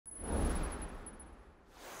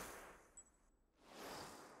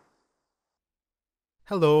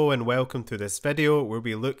Hello and welcome to this video where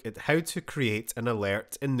we look at how to create an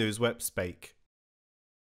alert in NewsWhip Spike.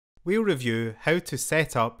 We'll review how to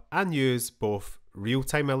set up and use both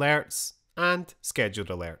real-time alerts and scheduled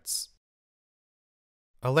alerts.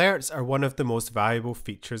 Alerts are one of the most valuable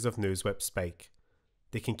features of NewsWhip Spike.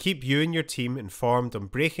 They can keep you and your team informed on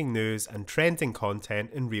breaking news and trending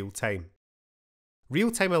content in real time.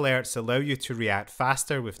 Real-time alerts allow you to react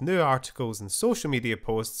faster with new articles and social media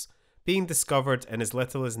posts being discovered in as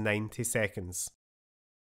little as 90 seconds.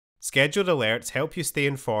 Scheduled alerts help you stay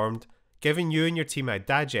informed, giving you and your team a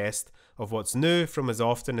digest of what's new from as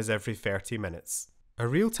often as every 30 minutes. A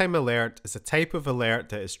real-time alert is a type of alert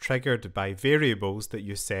that is triggered by variables that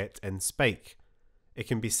you set in Spike. It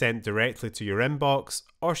can be sent directly to your inbox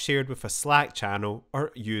or shared with a Slack channel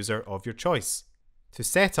or user of your choice. To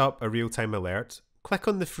set up a real-time alert, click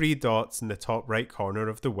on the three dots in the top right corner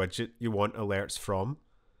of the widget you want alerts from.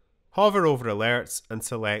 Hover over Alerts and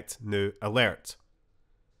select New Alert.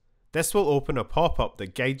 This will open a pop-up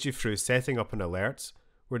that guides you through setting up an alert,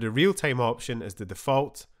 where the real-time option is the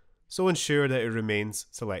default, so ensure that it remains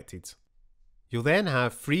selected. You'll then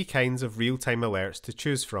have three kinds of real-time alerts to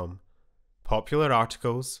choose from: popular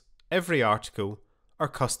articles, every article, or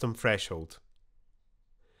custom threshold.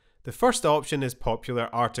 The first option is popular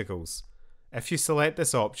articles. If you select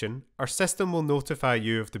this option, our system will notify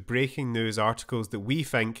you of the breaking news articles that we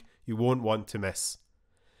think you won't want to miss.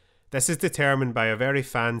 This is determined by a very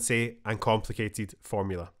fancy and complicated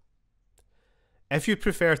formula. If you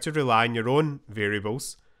prefer to rely on your own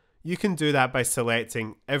variables, you can do that by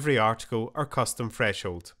selecting every article or custom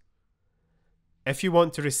threshold. If you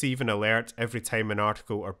want to receive an alert every time an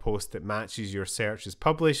article or post that matches your search is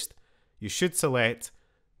published, you should select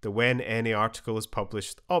the When Any Article is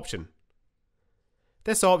Published option.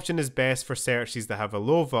 This option is best for searches that have a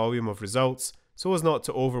low volume of results so as not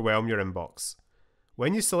to overwhelm your inbox.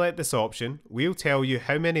 When you select this option, we'll tell you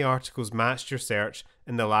how many articles matched your search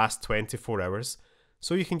in the last 24 hours,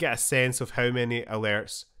 so you can get a sense of how many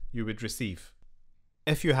alerts you would receive.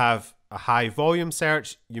 If you have a high volume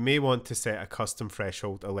search, you may want to set a custom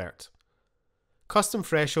threshold alert. Custom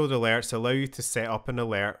threshold alerts allow you to set up an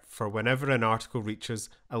alert for whenever an article reaches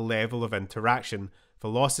a level of interaction,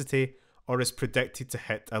 velocity, or is predicted to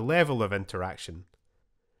hit a level of interaction.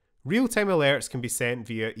 Real-time alerts can be sent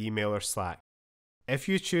via email or Slack. If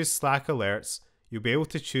you choose Slack alerts, you'll be able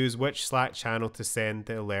to choose which Slack channel to send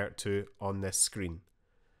the alert to on this screen.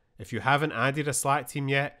 If you haven't added a Slack team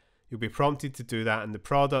yet, you'll be prompted to do that in the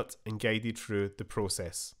product and guided through the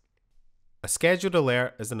process. A scheduled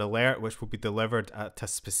alert is an alert which will be delivered at a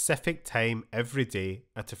specific time every day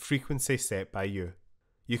at a frequency set by you.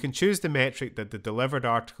 You can choose the metric that the delivered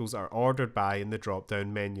articles are ordered by in the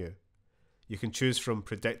drop-down menu. You can choose from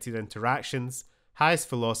predicted interactions, highest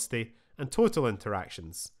velocity, and total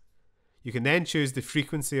interactions. You can then choose the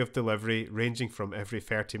frequency of delivery ranging from every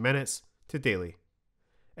 30 minutes to daily.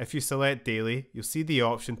 If you select daily, you'll see the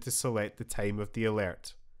option to select the time of the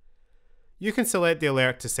alert. You can select the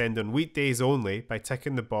alert to send on weekdays only by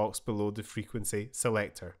ticking the box below the frequency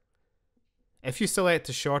selector. If you select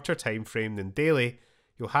a shorter time frame than daily,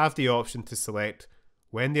 you'll have the option to select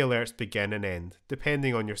when the alerts begin and end,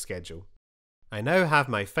 depending on your schedule. I now have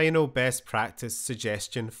my final best practice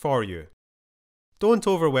suggestion for you. Don't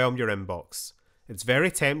overwhelm your inbox. It's very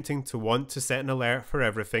tempting to want to set an alert for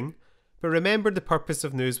everything, but remember the purpose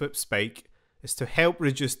of NewsWhip Spike is to help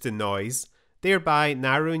reduce the noise, thereby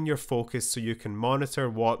narrowing your focus so you can monitor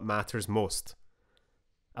what matters most.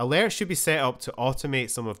 Alerts should be set up to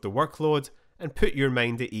automate some of the workload and put your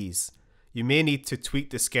mind at ease. You may need to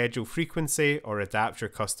tweak the schedule frequency or adapt your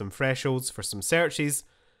custom thresholds for some searches,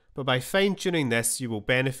 but by fine-tuning this, you will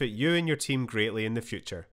benefit you and your team greatly in the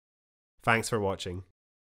future. Thanks for watching.